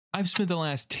I've spent the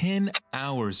last 10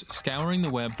 hours scouring the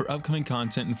web for upcoming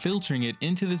content and filtering it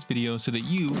into this video so that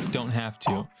you don't have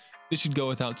to. This should go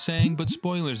without saying, but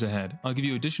spoilers ahead. I'll give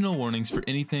you additional warnings for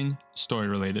anything story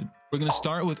related. We're going to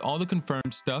start with all the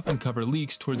confirmed stuff and cover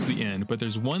leaks towards the end, but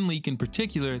there's one leak in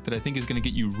particular that I think is going to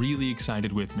get you really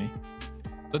excited with me.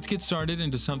 Let's get started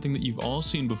into something that you've all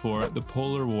seen before, the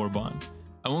Polar War Bond.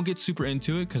 I won't get super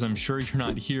into it because I'm sure you're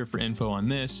not here for info on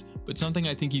this, but something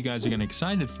I think you guys are going to be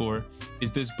excited for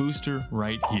is this booster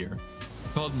right here,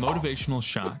 called Motivational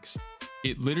Shocks.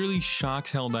 It literally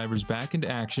shocks Helldivers back into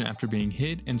action after being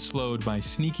hit and slowed by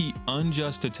sneaky,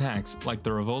 unjust attacks like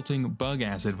the revolting bug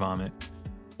acid vomit.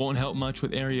 Won't help much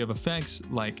with area of effects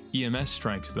like EMS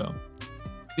strikes though.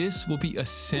 This will be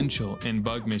essential in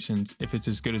bug missions if it's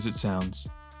as good as it sounds.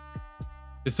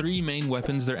 The three main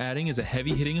weapons they're adding is a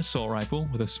heavy-hitting assault rifle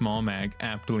with a small mag,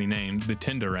 aptly named the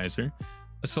Tenderizer,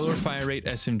 a slower fire rate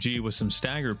SMG with some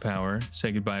stagger power,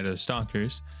 say goodbye to the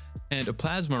stalkers, and a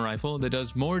plasma rifle that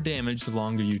does more damage the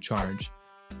longer you charge.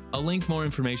 I'll link more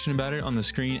information about it on the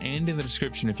screen and in the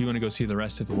description if you want to go see the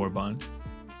rest of the War Bond.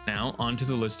 Now, onto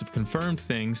the list of confirmed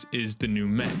things is the new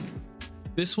mech.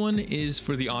 This one is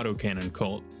for the autocannon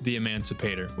cult, the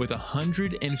Emancipator, with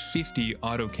 150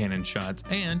 autocannon shots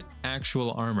and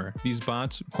actual armor. These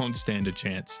bots won't stand a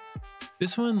chance.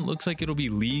 This one looks like it'll be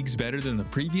leagues better than the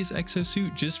previous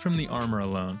exosuit just from the armor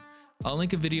alone. I'll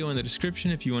link a video in the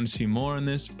description if you want to see more on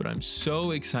this, but I'm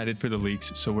so excited for the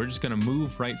leaks, so we're just going to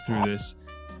move right through this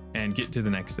and get to the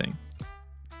next thing.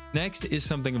 Next is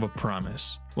something of a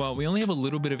promise. While we only have a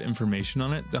little bit of information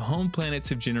on it, the home planets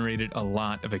have generated a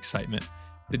lot of excitement.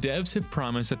 The devs have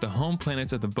promised that the home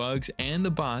planets of the bugs and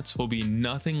the bots will be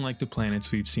nothing like the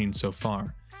planets we've seen so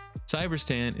far.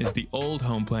 Cyberstan is the old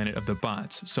home planet of the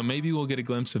bots, so maybe we'll get a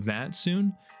glimpse of that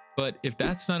soon, but if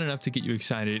that's not enough to get you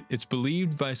excited, it's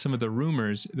believed by some of the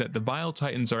rumors that the Bile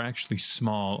Titans are actually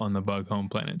small on the bug home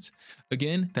planets.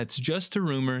 Again, that's just a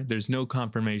rumor, there's no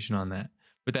confirmation on that.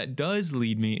 But that does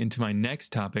lead me into my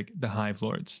next topic, the Hive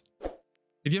Lords.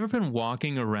 Have you ever been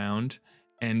walking around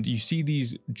and you see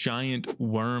these giant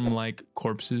worm-like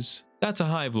corpses? That's a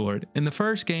Hive Lord. In the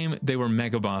first game, they were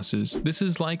mega bosses. This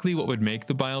is likely what would make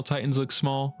the Bile Titans look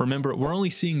small. Remember, we're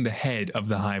only seeing the head of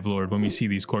the Hive Lord when we see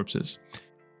these corpses.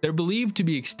 They're believed to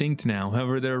be extinct now,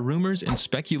 however there are rumors and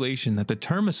speculation that the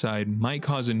Termicide might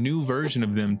cause a new version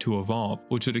of them to evolve,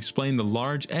 which would explain the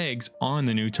large eggs on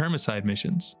the new Termicide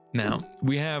missions. Now,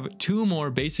 we have two more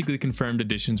basically confirmed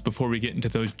additions before we get into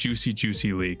those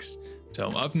juicy leaks.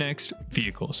 So up next,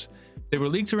 vehicles. They were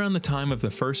leaked around the time of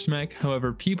the first mech,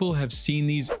 however people have seen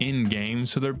these in-game,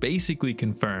 so they're basically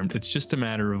confirmed, it's just a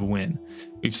matter of when.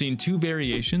 We've seen two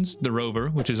variations, the Rover,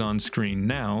 which is on screen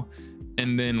now,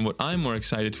 and then what I'm more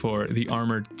excited for, the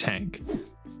armored tank.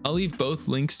 I'll leave both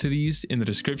links to these in the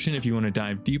description if you want to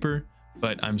dive deeper,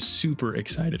 but I'm super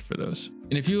excited for those.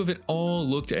 And if you have at all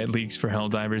looked at leaks for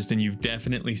Helldivers, then you've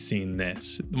definitely seen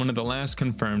this. One of the last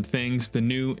confirmed things, the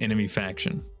new enemy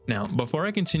faction. Now, before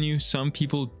I continue, some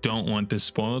people don't want this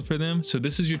spoiled for them, so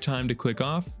this is your time to click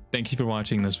off. Thank you for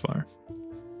watching this far.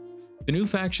 The new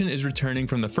faction is returning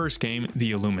from the first game,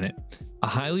 the Illuminate, a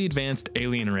highly advanced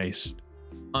alien race.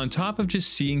 On top of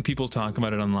just seeing people talk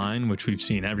about it online, which we've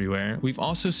seen everywhere, we've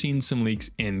also seen some leaks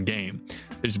in-game.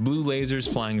 There's blue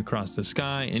lasers flying across the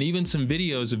sky, and even some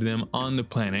videos of them on the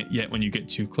planet, yet when you get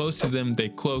too close to them, they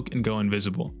cloak and go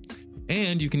invisible.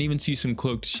 And you can even see some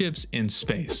cloaked ships in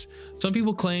space. Some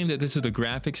people claim that this is the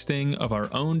graphics thing of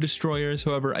our own destroyers,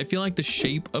 however, I feel like the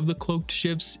shape of the cloaked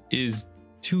ships is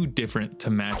too different to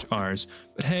match ours.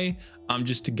 But hey, I'm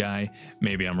just a guy,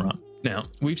 maybe I'm wrong. Now,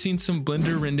 we've seen some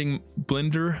Blender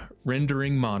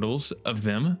rendering models of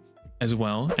them as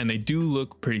well, and they do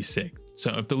look pretty sick. So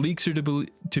if the leaks are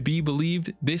to be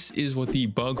believed, this is what the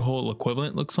bug hole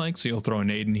equivalent looks like. So you'll throw a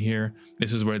nade in here.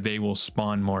 This is where they will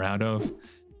spawn more out of.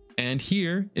 And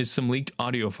here is some leaked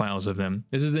audio files of them.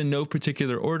 This is in no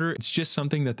particular order. It's just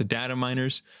something that the data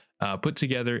miners put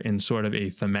together in sort of a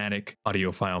thematic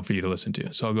audio file for you to listen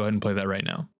to. So I'll go ahead and play that right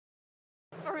now.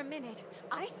 For a minute,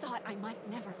 I thought I might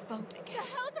never vote again.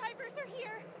 The Helldivers are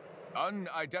here!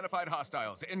 Unidentified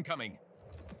hostiles incoming.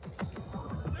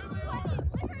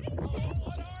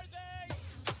 What are they?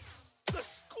 The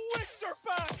squids are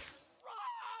back!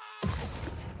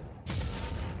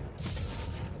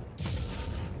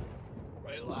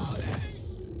 Reloading!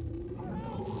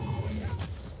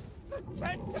 The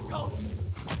tentacles!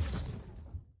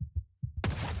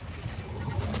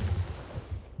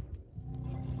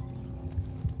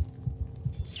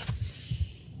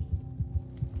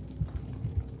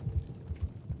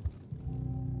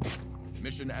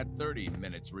 Mission at 30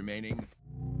 minutes remaining.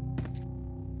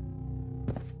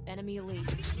 Enemy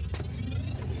elite.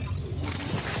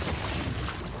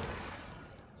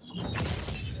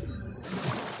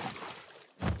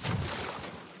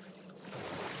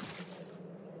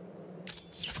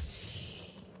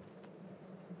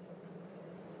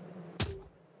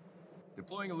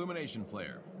 Deploying illumination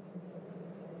flare.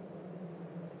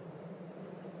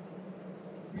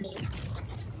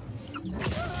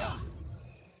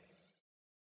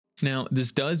 Now,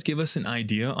 this does give us an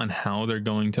idea on how they're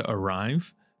going to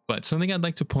arrive, but something I'd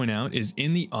like to point out is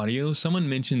in the audio, someone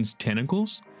mentions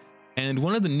tentacles, and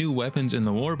one of the new weapons in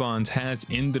the war bonds has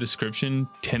in the description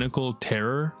tentacle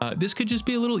terror. This could just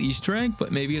be a little Easter egg,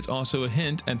 but maybe it's also a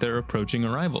hint at their approaching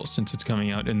arrival since it's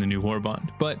coming out in the new war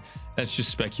bond, but that's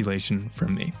just speculation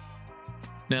from me.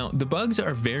 Now, the bugs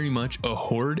are very much a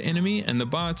horde enemy, and the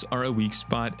bots are a weak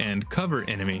spot and cover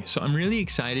enemy. So I'm really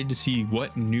excited to see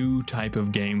what new type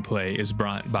of gameplay is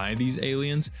brought by these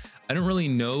aliens. I don't really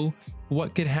know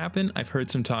what could happen. I've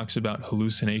heard some talks about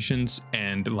hallucinations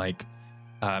and like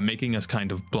making us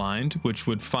kind of blind, which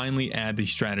would finally add the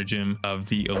stratagem of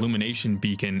the illumination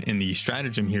beacon in the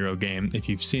Stratagem Hero game, if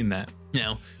you've seen that.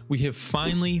 Now, we have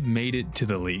finally made it to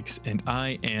the leaks, and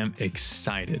I am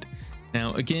excited.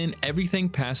 Now, again, everything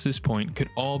past this point could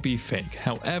all be fake.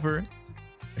 However,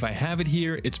 if I have it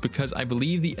here, it's because I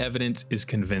believe the evidence is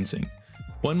convincing.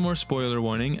 One more spoiler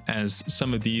warning, as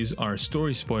some of these are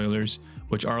story spoilers,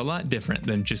 which are a lot different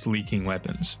than just leaking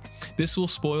weapons. This will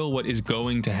spoil what is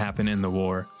going to happen in the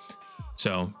war,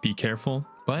 so be careful,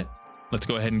 but let's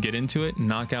go ahead and get into it and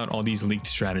knock out all these leaked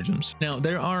stratagems. Now,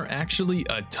 there are actually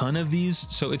a ton of these,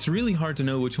 so it's really hard to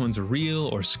know which ones are real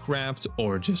or scrapped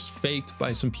or just faked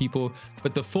by some people,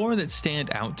 but the 4 that stand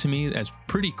out to me as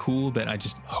pretty cool that I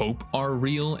just hope are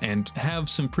real and have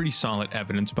some pretty solid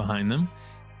evidence behind them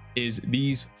is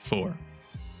these 4.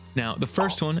 Now, the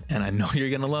first one, and I know you're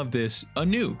gonna love this, a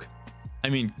nuke. I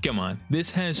mean, come on, this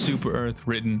has Super Earth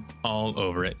written all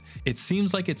over it. It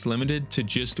seems like it's limited to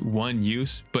just one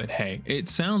use, but hey, it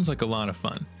sounds like a lot of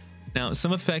fun. Now,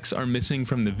 some effects are missing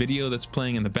from the video that's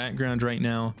playing in the background right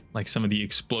now, like some of the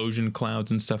explosion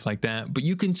clouds and stuff like that, but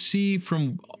you can see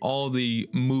from all the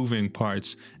moving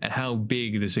parts at how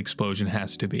big this explosion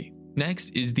has to be. Next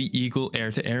is the Eagle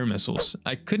air-to-air missiles.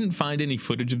 I couldn't find any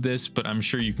footage of this, but I'm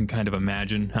sure you can kind of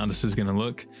imagine how this is gonna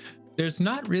look. There's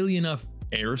not really enough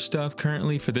air stuff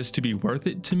currently for this to be worth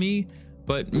it to me,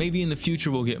 but maybe in the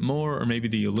future we'll get more, or maybe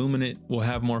the Illuminate will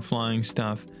have more flying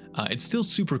stuff. It's still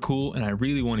super cool and I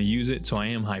really want to use it, so I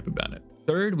am hype about it.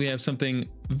 Third, we have something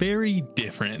very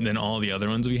different than all the other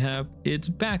ones we have. It's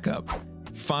backup.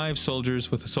 5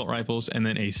 soldiers with assault rifles and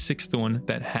then a 6th one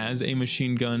that has a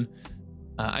machine gun.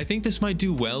 I think this might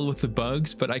do well with the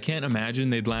bugs, but I can't imagine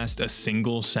they'd last a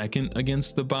single second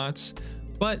against the bots.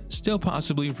 But still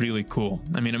possibly really cool.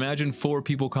 I mean, imagine 4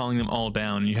 people calling them all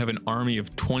down and you have an army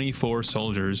of 24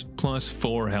 soldiers plus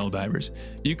 4 Helldivers.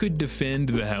 You could defend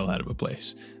the hell out of a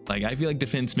place. Like, I feel like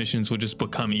defense missions will just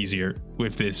become easier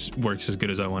if this works as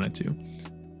good as I want it to.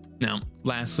 Now,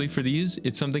 lastly for these,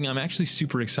 it's something I'm actually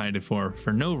super excited for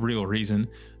no real reason,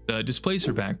 the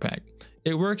Displacer Backpack.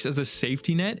 It works as a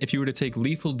safety net. If you were to take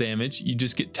lethal damage, you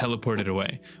just get teleported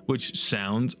away, which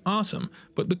sounds awesome.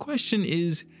 But the question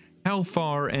is, how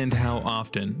far and how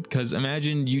often? Because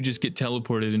imagine you just get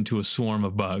teleported into a swarm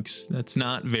of bugs. That's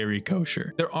not very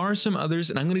kosher. There are some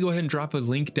others, and I'm going to go ahead and drop a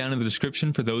link down in the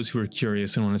description for those who are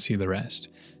curious and want to see the rest.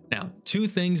 Now, 2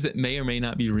 things that may or may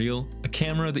not be real. A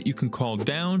camera that you can call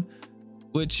down,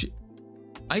 which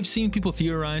I've seen people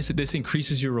theorize that this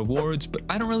increases your rewards, but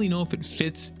I don't really know if it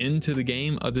fits into the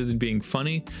game other than being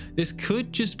funny. This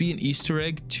could just be an Easter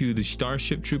egg to the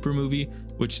Starship Trooper movie,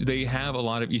 which they have a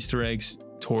lot of Easter eggs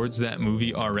towards that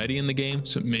movie already in the game,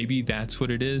 so maybe that's what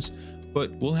it is,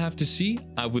 but we'll have to see.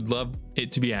 I would love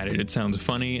it to be added. It sounds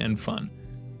funny and fun.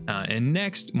 And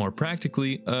next, more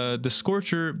practically, the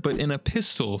Scorcher, but in a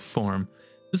pistol form.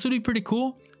 This would be pretty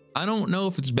cool. I don't know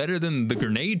if it's better than the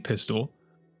grenade pistol,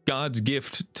 God's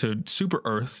gift to Super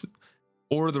Earth,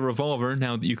 or the revolver,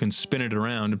 now that you can spin it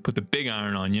around and put the big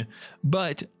iron on you,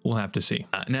 but we'll have to see.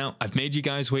 Now, I've made you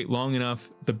guys wait long enough.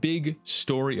 The big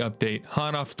story update,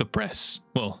 hot off the press.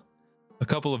 Well, a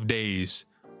couple of days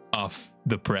off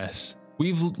the press.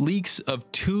 We've leaks of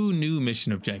 2 new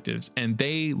mission objectives, and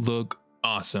they look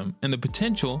awesome, and the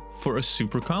potential for a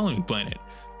super colony planet.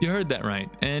 You heard that right,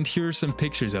 and here are some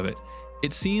pictures of it.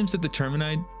 It seems that the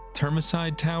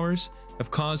Termicide towers have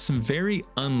caused some very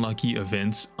unlucky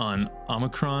events on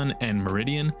Omicron and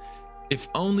Meridian. If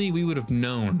only we would have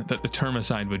known that the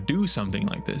Termicide would do something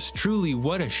like this. Truly,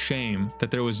 what a shame that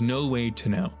there was no way to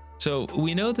know. So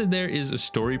we know that there is a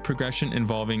story progression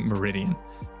involving Meridian.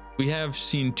 We have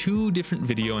seen 2 different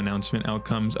video announcement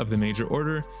outcomes of the major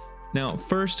order, Now,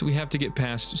 first we have to get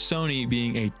past Sony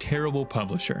being a terrible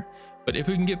publisher. But if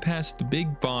we can get past the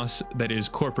big boss that is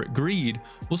corporate greed,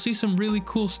 we'll see some really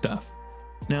cool stuff.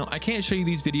 Now, I can't show you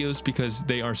these videos because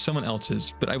they are someone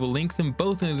else's, but I will link them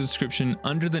both in the description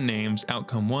under the names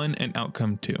Outcome 1 and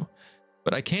Outcome 2.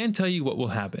 But I can tell you what will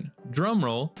happen.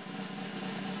 Drumroll,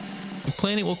 the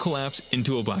planet will collapse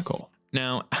into a black hole.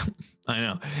 Now, I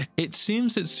know, it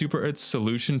seems that Super Earth's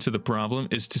solution to the problem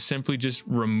is to simply just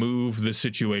remove the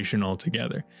situation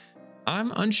altogether.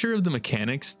 I'm unsure of the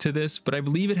mechanics to this, but I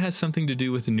believe it has something to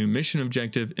do with a new mission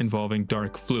objective involving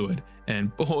dark fluid,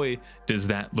 and boy, does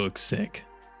that look sick.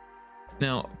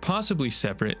 Now, possibly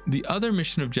separate, the other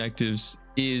mission objectives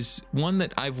is one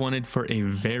that I've wanted for a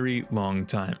very long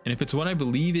time, and if it's what I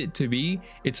believe it to be,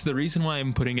 it's the reason why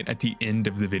I'm putting it at the end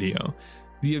of the video.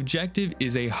 The objective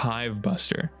is a hive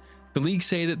buster. The leaks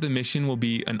say that the mission will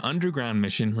be an underground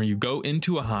mission where you go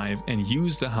into a hive and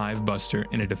use the hive buster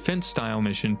in a defense style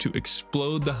mission to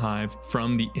explode the hive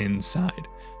from the inside.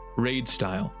 Raid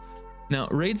style. Now,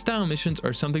 raid style missions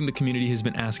are something the community has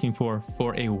been asking for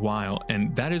a while,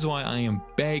 and that is why I am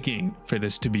begging for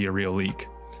this to be a real leak.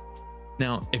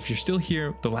 Now, if you're still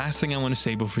here, the last thing I want to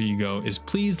say before you go is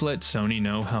please let Sony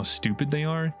know how stupid they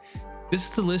are. This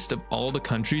is the list of all the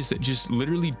countries that just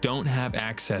literally don't have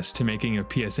access to making a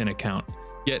PSN account.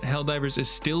 Yet Helldivers is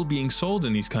still being sold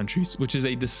in these countries, which is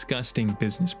a disgusting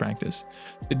business practice.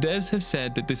 The devs have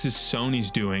said that this is Sony's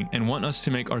doing and want us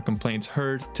to make our complaints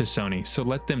heard to Sony, so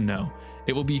let them know.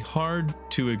 It will be hard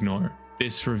to ignore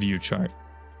this review chart.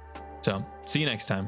 So, see you next time.